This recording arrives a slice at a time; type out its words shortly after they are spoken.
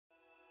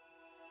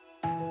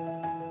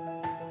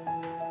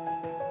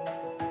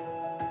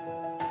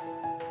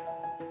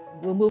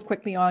will move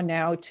quickly on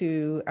now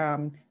to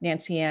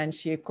Nancy Ann.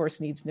 She, of course,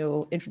 needs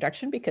no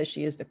introduction because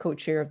she is the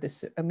co-chair of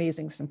this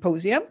amazing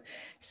symposium.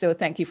 So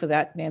thank you for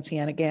that, Nancy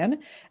Ann,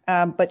 again.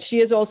 But she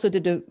is also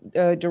the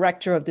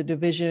director of the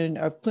Division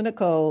of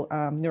Clinical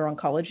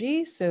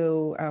Neuro-Oncology.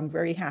 So I'm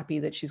very happy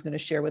that she's going to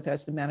share with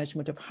us the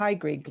management of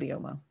high-grade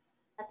glioma.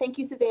 Thank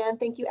you, Suzanne.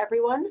 Thank you,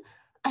 everyone.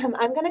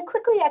 I'm going to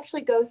quickly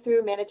actually go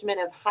through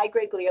management of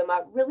high-grade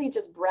glioma, really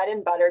just bread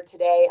and butter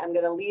today. I'm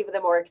going to leave the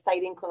more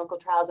exciting clinical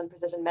trials and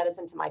precision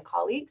medicine to my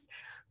colleagues,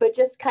 but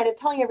just kind of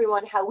telling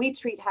everyone how we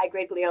treat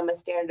high-grade glioma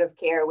standard of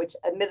care, which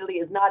admittedly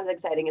is not as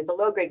exciting as the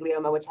low-grade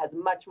glioma, which has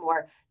much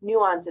more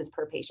nuances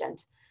per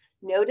patient.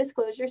 No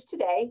disclosures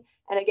today.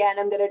 And again,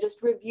 I'm going to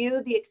just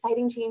review the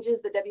exciting changes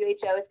the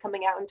WHO is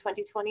coming out in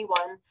 2021,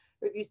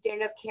 review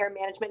standard of care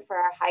management for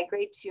our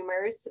high-grade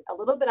tumors, a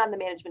little bit on the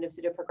management of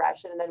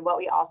pseudoprogression, and then what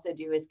we also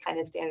do is kind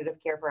of standard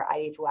of care for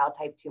IDH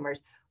wild-type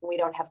tumors when we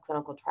don't have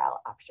clinical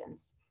trial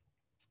options.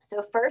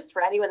 So first,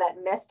 for anyone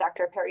that missed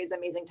Dr. Perry's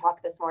amazing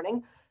talk this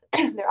morning,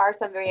 there are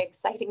some very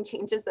exciting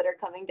changes that are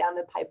coming down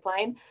the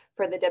pipeline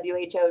for the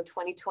WHO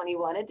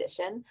 2021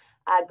 edition.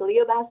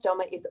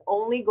 Glioblastoma is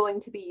only going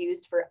to be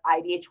used for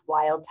IDH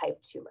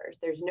wild-type tumors.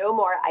 There's no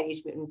more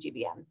IDH mutant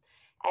GBM.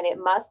 And it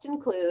must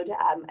include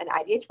an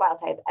IDH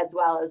wild type as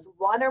well as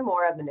one or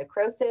more of the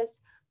necrosis,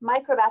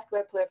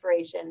 microvascular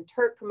proliferation,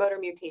 TERT promoter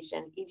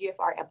mutation,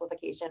 EGFR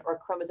amplification, or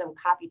chromosome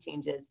copy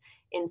changes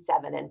in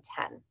 7 and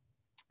 10.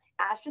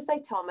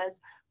 Astrocytomas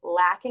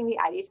lacking the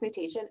IDH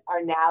mutation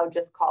are now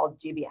just called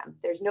GBM.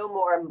 There's no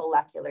more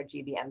molecular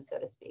GBM, so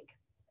to speak.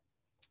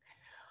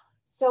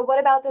 So what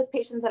about those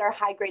patients that are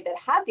high grade that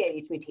have the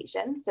IDH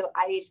mutation? So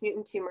IDH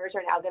mutant tumors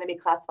are now going to be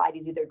classified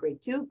as either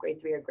grade 2, grade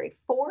 3, or grade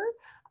 4.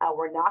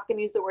 We're not going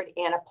to use the word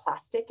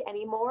anaplastic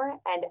anymore.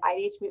 And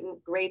IDH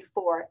mutant grade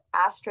 4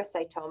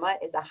 astrocytoma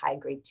is a high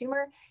grade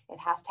tumor. It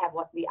has to have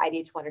the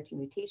IDH 1 or 2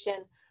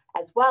 mutation,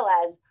 as well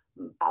as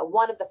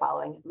one of the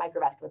following: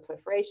 microvascular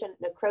proliferation,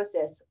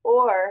 necrosis,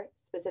 or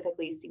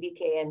specifically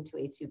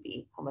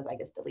CDKN2A2B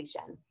homozygous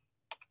deletion.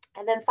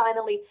 And then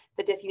finally,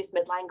 the diffuse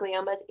midline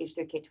gliomas,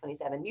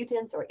 H3K27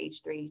 mutants or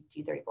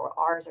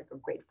H3G34Rs are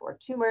grade 4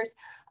 tumors.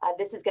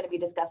 This is going to be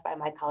discussed by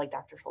my colleague,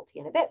 Dr. Schulte,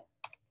 in a bit.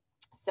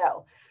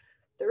 So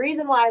the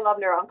reason why I love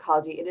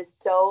neuro-oncology, it is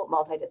so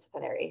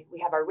multidisciplinary. We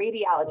have our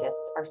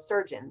radiologists, our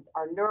surgeons,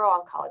 our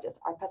neuro-oncologists,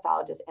 our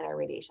pathologists, and our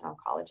radiation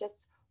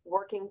oncologists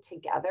working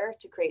together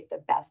to create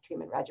the best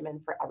treatment regimen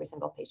for every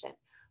single patient.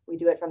 We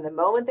do it from the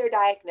moment they're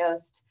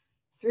diagnosed,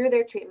 through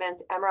their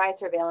treatments, MRI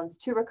surveillance,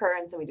 to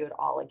recurrence, and we do it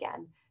all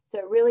again. So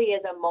it really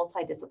is a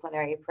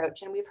multidisciplinary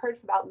approach, and we've heard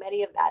about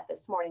many of that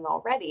this morning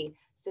already.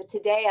 So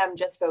today I'm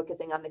just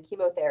focusing on the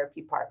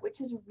chemotherapy part,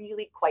 which is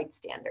really quite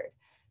standard.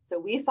 So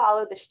we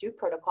follow the Stupp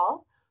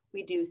protocol.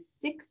 We do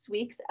 6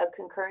 weeks of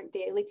concurrent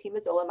daily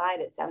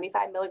temozolomide at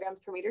 75 milligrams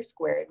per meter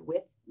squared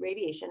with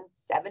radiation,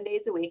 7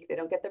 days a week. They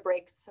don't get the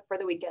breaks for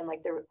the weekend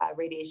like the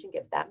radiation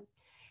gives them.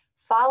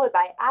 Followed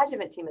by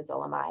adjuvant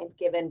temozolomide,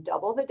 given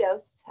double the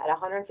dose at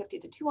 150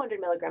 to 200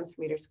 milligrams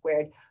per meter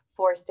squared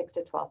for 6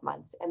 to 12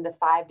 months, and the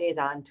 5 days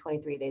on,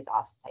 23 days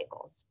off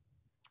cycles.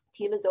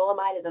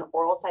 Temozolomide is an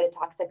oral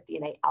cytotoxic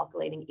DNA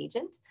alkylating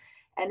agent.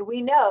 And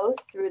we know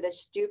through the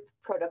Stupp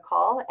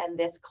protocol and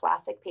this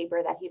classic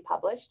paper that he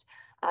published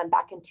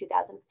back in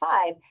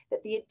 2005,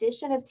 that the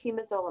addition of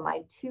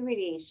temozolomide to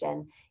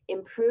radiation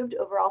improved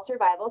overall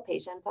survival of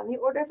patients on the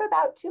order of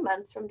about 2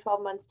 months, from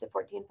 12 months to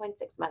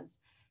 14.6 months.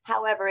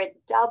 However,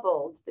 it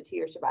doubled the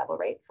 2-year survival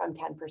rate from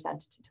 10%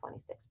 to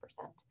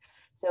 26%.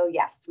 So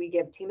yes, we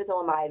give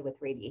temozolomide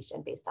with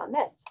radiation based on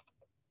this.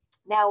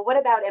 Now, what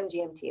about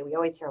MGMT? We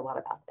always hear a lot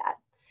about that.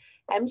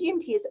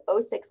 MGMT is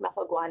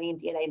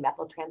 0,6-methylguanine DNA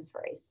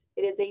methyltransferase.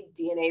 It is a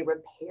DNA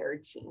repair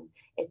gene.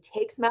 It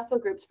takes methyl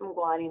groups from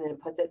guanine and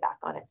puts it back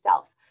on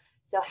itself.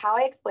 So how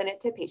I explain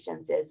it to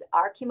patients is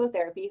our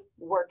chemotherapy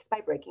works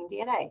by breaking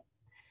DNA.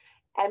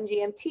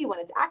 MGMT, when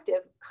it's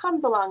active,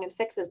 comes along and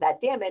fixes that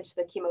damage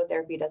so the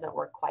chemotherapy doesn't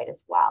work quite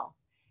as well.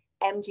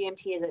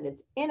 MGMT is in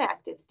its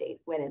inactive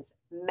state when it's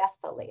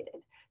methylated.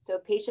 So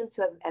patients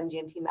who have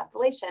MGMT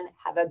methylation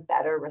have a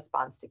better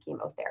response to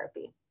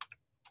chemotherapy.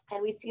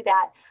 And we see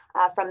that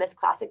from this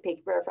classic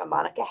paper from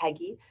Monica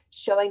Heggie,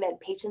 showing that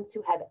patients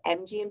who have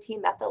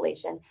MGMT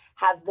methylation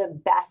have the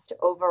best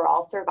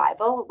overall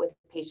survival with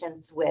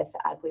patients with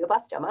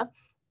glioblastoma.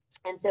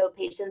 And so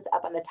patients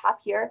up on the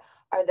top here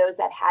are those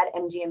that had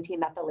MGMT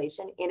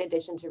methylation in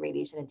addition to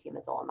radiation and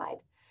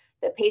temozolomide.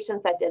 The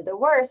patients that did the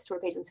worst were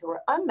patients who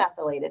were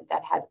unmethylated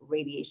that had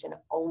radiation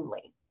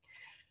only.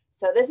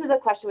 So this is a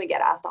question we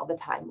get asked all the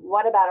time.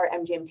 What about our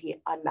MGMT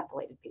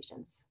unmethylated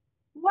patients?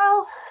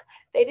 Well,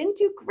 they didn't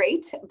do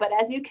great, but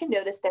as you can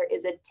notice, there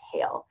is a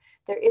tail.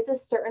 There is a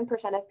certain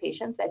percent of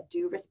patients that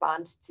do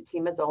respond to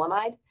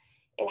temozolomide.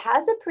 It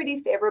has a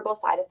pretty favorable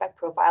side effect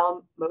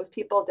profile. Most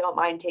people don't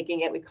mind taking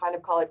it. We kind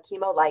of call it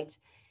chemo light.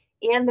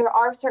 And there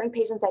are certain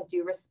patients that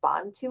do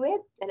respond to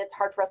it, and it's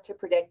hard for us to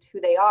predict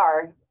who they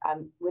are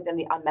within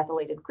the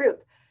unmethylated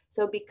group.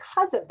 So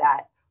because of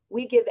that,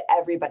 we give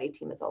everybody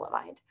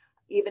temozolomide.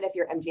 even if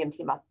you're MGMT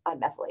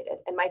unmethylated.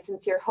 And my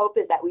sincere hope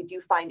is that we do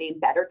find a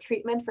better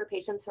treatment for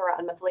patients who are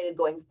unmethylated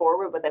going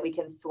forward, but that we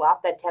can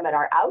swap that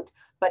Temodar out.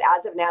 But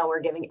as of now, we're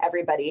giving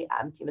everybody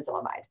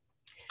temozolomide.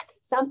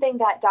 Something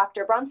that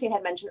Dr. Bronstein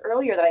had mentioned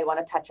earlier that I want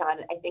to touch on,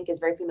 I think is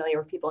very familiar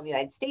with people in the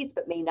United States,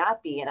 but may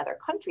not be in other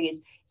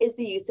countries, is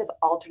the use of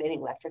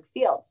alternating electric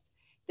fields.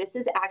 This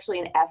is actually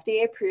an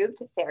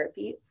FDA-approved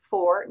therapy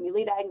for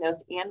newly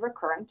diagnosed and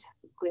recurrent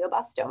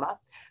glioblastoma,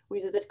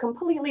 which is a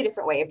completely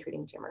different way of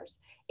treating tumors.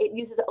 It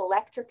uses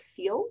electric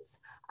fields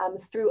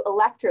through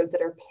electrodes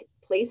that are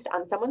placed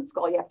on someone's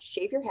skull. You have to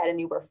shave your head and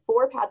you wear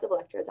 4 pads of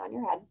electrodes on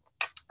your head.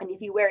 And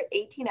if you wear it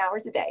 18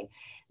 hours a day,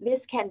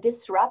 this can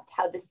disrupt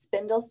how the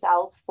spindle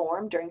cells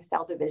form during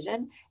cell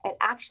division and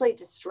actually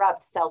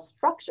disrupt cell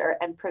structure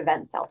and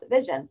prevent cell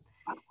division.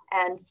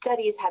 And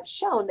studies have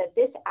shown that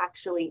this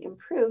actually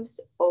improves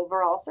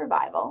overall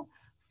survival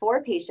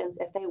for patients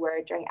if they wear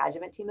it during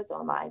adjuvant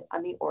temozolomide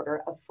on the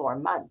order of 4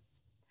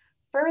 months.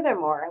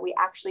 Furthermore, we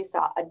actually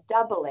saw a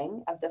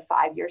doubling of the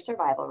 5-year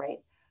survival rate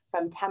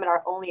from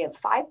Temodar only of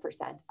 5%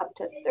 up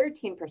to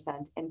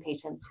 13% in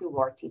patients who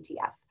wore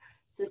TTF.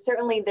 So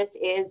certainly this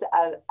is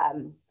a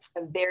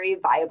very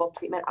viable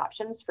treatment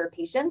options for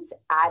patients,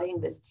 adding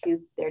this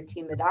to their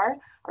Temodar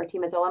or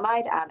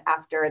temozolomide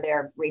after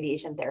their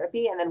radiation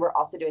therapy. And then we're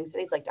also doing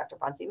studies like Dr.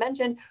 Bronstein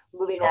mentioned,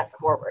 moving that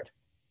forward.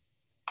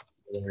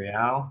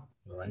 Real,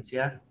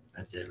 Valencia,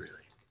 that's it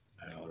really.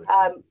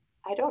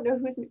 I don't know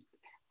who's,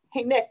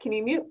 hey Nick, can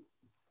you mute?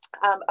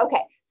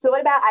 Okay, so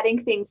what about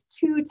adding things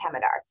to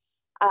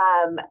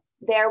Temodar?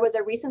 There was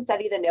a recent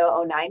study, the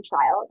NO09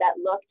 trial, that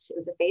looked, it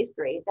was a phase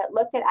 3, that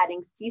looked at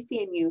adding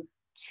CCNU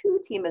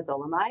to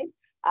temozolomide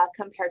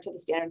compared to the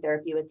standard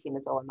therapy with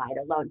temozolomide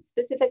alone,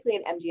 specifically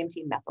in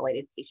MGMT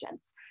methylated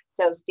patients.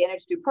 So standard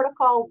to do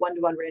protocol,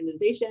 1-to-1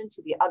 randomization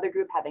to the other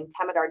group having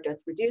Temodar dose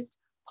reduced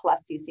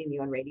plus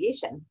CCNU and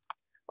radiation.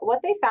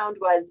 What they found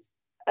was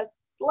a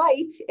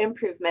slight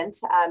improvement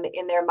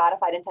in their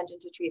modified intention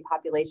to treat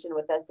population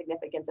with a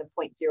significance of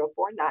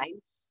 0.049.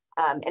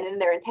 And in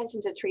their intention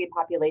to treat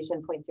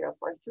population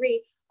 0.043,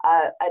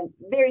 a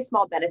very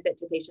small benefit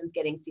to patients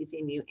getting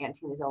CCNU and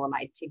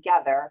temozolomide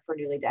together for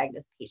newly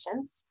diagnosed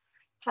patients.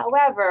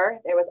 However,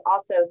 there was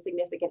also a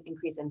significant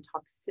increase in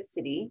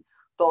toxicity,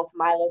 both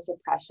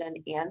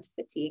myelosuppression and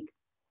fatigue.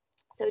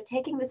 So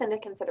taking this into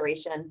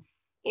consideration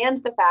and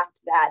the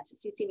fact that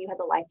CCNU has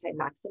a lifetime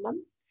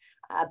maximum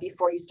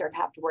before you start to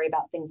have to worry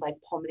about things like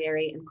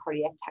pulmonary and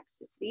cardiac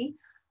toxicity,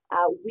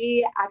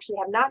 we actually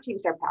have not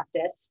changed our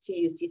practice to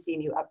use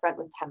CCNU upfront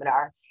with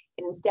Temodar,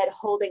 and instead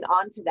holding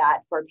on to that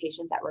for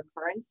patients at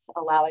recurrence,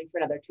 allowing for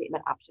another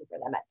treatment option for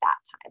them at that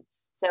time.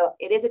 So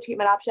it is a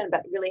treatment option,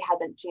 but really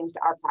hasn't changed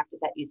our practice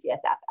at UCSF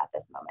at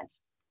this moment.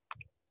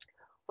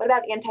 What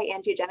about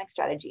anti-angiogenic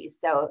strategies?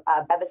 So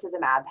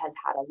bevacizumab has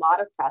had a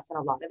lot of press and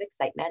a lot of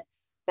excitement.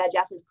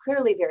 VEGF is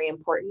clearly very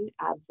important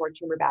for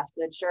tumor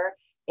vasculature.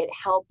 It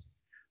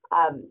helps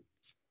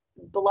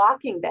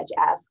blocking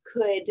VEGF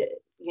could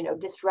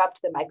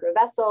disrupt the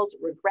microvessels,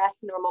 regress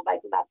normal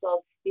microvessels,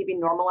 maybe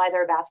normalize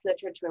our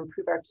vasculature to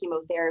improve our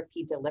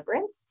chemotherapy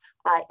deliverance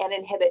and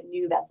inhibit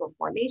new vessel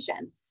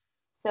formation.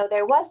 So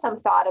there was some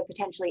thought of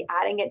potentially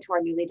adding it to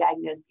our newly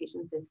diagnosed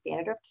patients as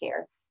standard of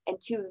care. And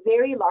 2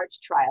 very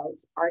large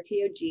trials,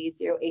 RTOG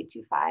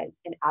 0825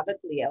 and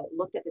AVAGLIO,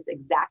 looked at this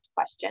exact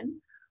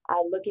question,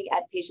 looking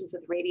at patients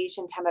with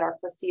radiation Temodar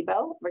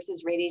placebo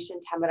versus radiation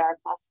Temodar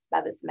plus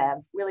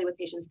bevacizumab, really with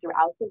patients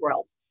throughout the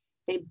world.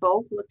 They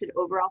both looked at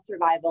overall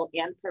survival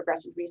and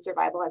progression-free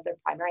survival as their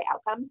primary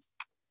outcomes.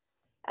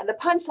 And the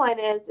punchline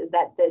is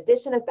that the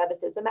addition of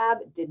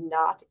bevacizumab did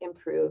not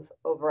improve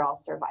overall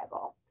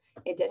survival.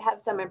 It did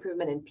have some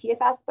improvement in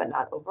PFS, but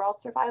not overall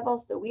survival.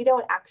 So we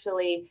don't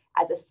actually,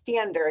 as a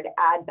standard,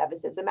 add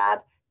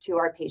bevacizumab to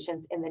our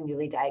patients in the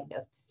newly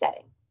diagnosed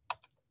setting.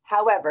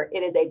 However,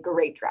 it is a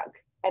great drug,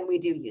 and we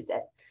do use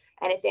it.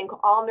 And I think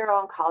all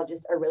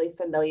neuro-oncologists are really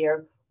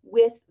familiar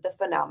with the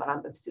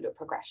phenomenon of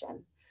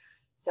pseudoprogression.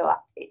 So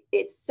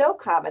it's so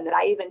common that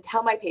I even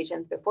tell my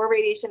patients before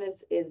radiation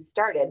is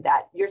started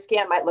that your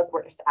scan might look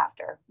worse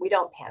after. We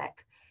don't panic.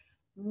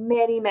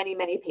 Many, many,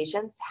 many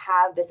patients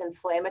have this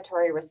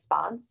inflammatory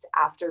response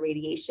after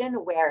radiation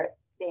where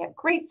they have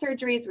great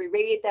surgeries, we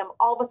radiate them,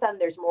 all of a sudden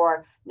there's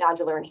more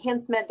nodular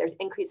enhancement, there's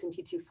increase in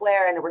T2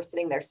 flare, and we're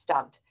sitting there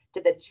stumped.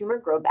 Did the tumor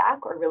grow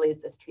back, or really is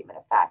this treatment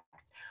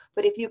effects?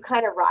 But if you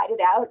kind of ride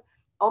it out,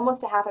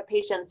 almost a half of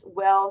patients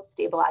will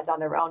stabilize on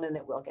their own and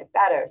it will get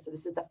better. So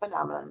this is the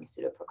phenomenon of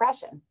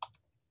pseudoprogression.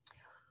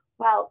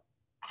 Well,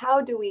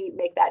 how do we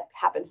make that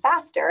happen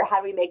faster? How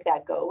do we make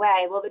that go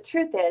away? Well, the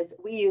truth is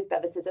we use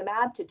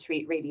bevacizumab to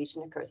treat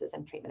radiation necrosis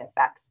and treatment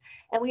effects.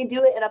 And we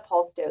do it in a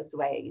pulse dose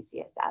way at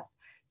UCSF.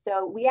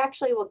 So we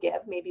actually will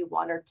give maybe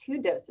 1 or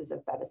 2 doses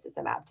of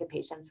bevacizumab to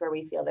patients where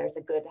we feel there's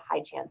a good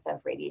high chance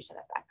of radiation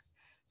effects.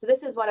 So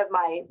this is one of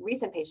my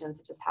recent patients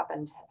that just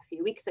happened a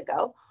few weeks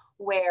ago,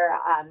 where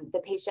the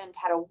patient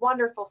had a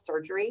wonderful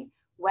surgery,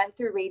 went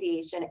through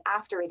radiation,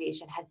 after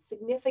radiation, had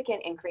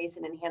significant increase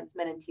in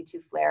enhancement in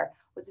T2 flare,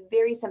 was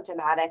very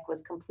symptomatic,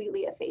 was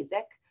completely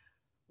aphasic.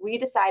 We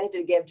decided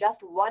to give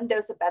just one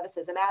dose of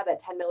bevacizumab at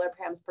 10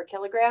 milligrams per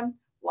kilogram.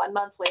 1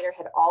 month later,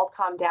 had all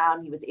calmed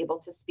down. He was able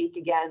to speak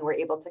again. We're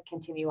able to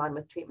continue on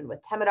with treatment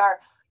with Temodar,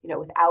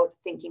 without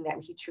thinking that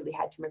he truly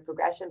had tumor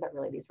progression, but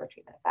really these were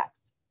treatment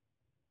effects.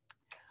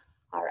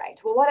 All right,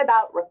 well, what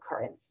about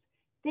recurrence?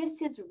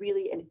 This is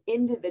really an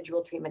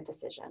individual treatment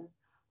decision.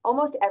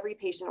 Almost every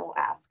patient will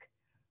ask,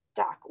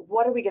 Doc,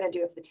 what are we going to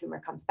do if the tumor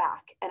comes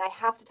back? And I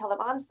have to tell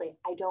them honestly,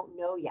 I don't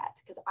know yet,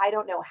 because I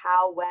don't know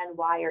how, when,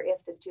 why, or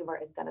if this tumor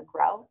is going to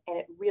grow. And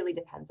it really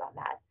depends on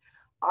that.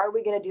 Are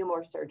we going to do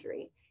more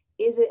surgery?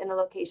 Is it in a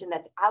location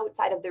that's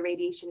outside of the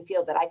radiation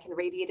field that I can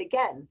radiate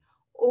again?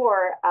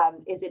 Or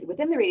is it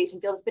within the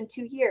radiation field? It's been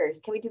 2 years.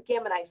 Can we do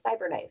gamma knife,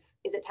 cyber knife?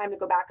 Is it time to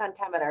go back on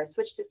Temodar,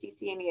 switch to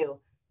CCNU?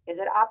 Is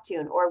it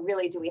Optune? Or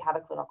really, do we have a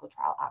clinical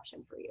trial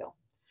option for you?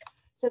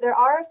 So there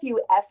are a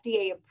few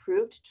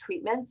FDA-approved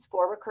treatments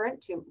for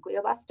recurrent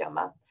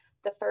glioblastoma.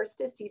 The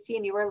first is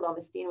CCNU or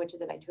lomustine, which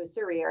is a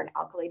nitrosourea, an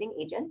alkylating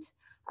agent,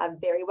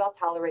 very well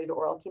tolerated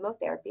oral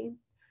chemotherapy.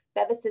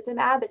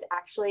 Bevacizumab is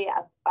actually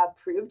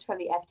approved from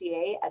the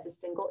FDA as a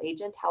single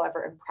agent.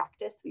 However, in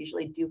practice, we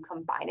usually do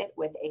combine it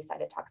with a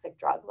cytotoxic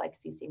drug like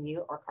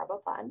CCNU or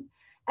carboplatin.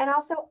 And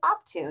also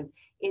Optune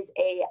is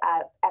a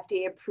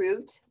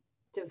FDA-approved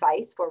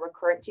device for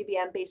recurrent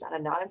GBM based on a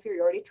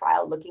non-inferiority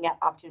trial looking at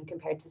Optune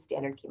compared to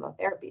standard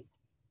chemotherapies.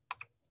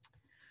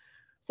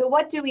 So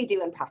what do we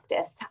do in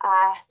practice?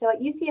 So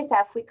at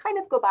UCSF, we kind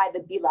of go by the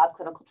BLOB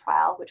clinical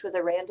trial, which was a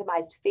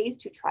randomized phase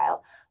 2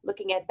 trial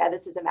looking at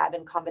bevacizumab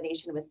in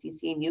combination with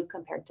CCNU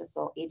compared to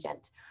sole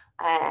agent.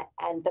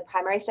 And the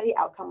primary study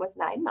outcome was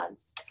 9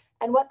 months.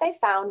 And what they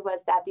found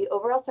was that the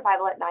overall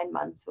survival at 9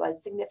 months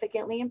was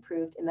significantly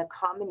improved in the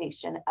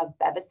combination of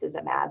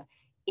bevacizumab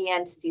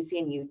and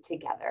CCNU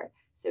together.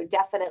 So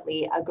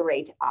definitely a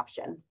great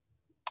option.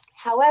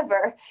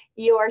 However,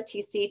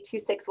 EORTC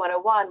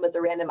 26101 was a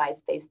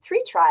randomized phase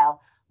 3 trial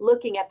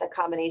looking at the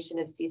combination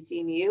of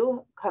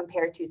CCNU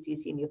compared to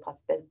CCNU plus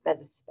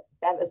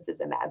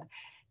bevacizumab.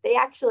 They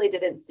actually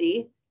didn't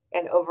see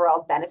an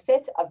overall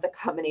benefit of the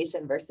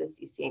combination versus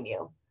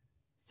CCNU.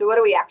 So what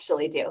do we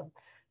actually do?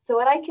 So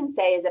what I can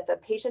say is if the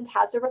patient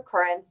has a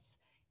recurrence,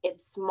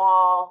 it's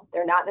small,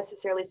 they're not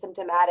necessarily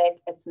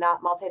symptomatic, it's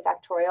not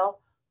multifactorial,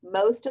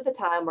 most of the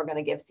time we're going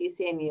to give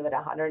CCNU at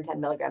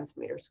 110 milligrams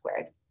per meter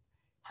squared.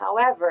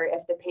 However,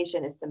 if the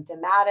patient is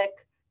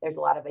symptomatic, there's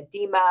a lot of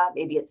edema,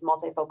 maybe it's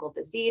multifocal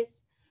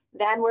disease,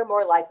 then we're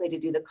more likely to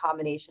do the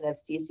combination of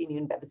CCNU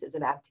and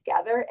bevacizumab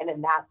together. And in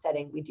that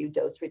setting, we do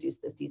dose reduce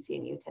the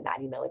CCNU to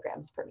 90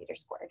 milligrams per meter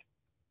squared.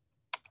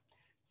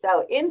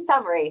 So in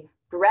summary,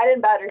 bread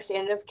and butter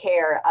standard of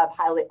care of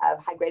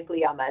high-grade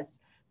gliomas,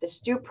 the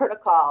Stoop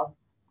protocol,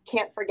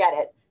 can't forget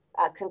it,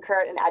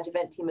 concurrent and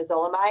adjuvant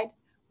temozolomide.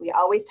 We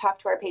always talk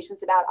to our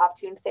patients about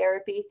Optune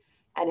therapy.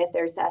 And if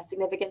there's a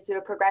significant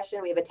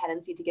pseudoprogression, we have a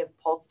tendency to give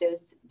pulse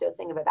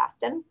dosing of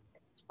Avastin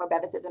or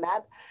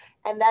bevacizumab.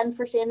 And then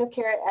for standard of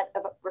care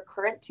of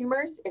recurrent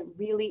tumors, it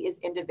really is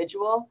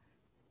individual.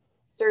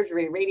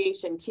 Surgery,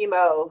 radiation,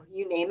 chemo,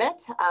 you name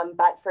it.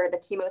 But for the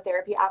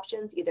chemotherapy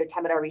options, either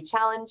Temodar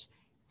rechallenge,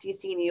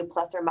 CCNU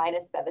plus or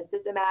minus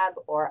bevacizumab,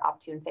 or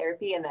Optune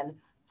therapy. And then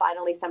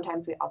finally,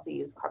 sometimes we also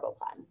use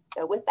carboplatin.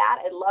 So with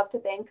that, I'd love to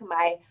thank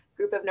my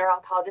group of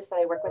neuro-oncologists that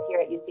I work with here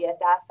at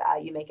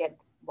UCSF. You make it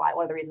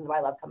one of the reasons why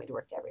I love coming to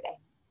work every day.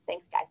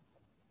 Thanks, guys.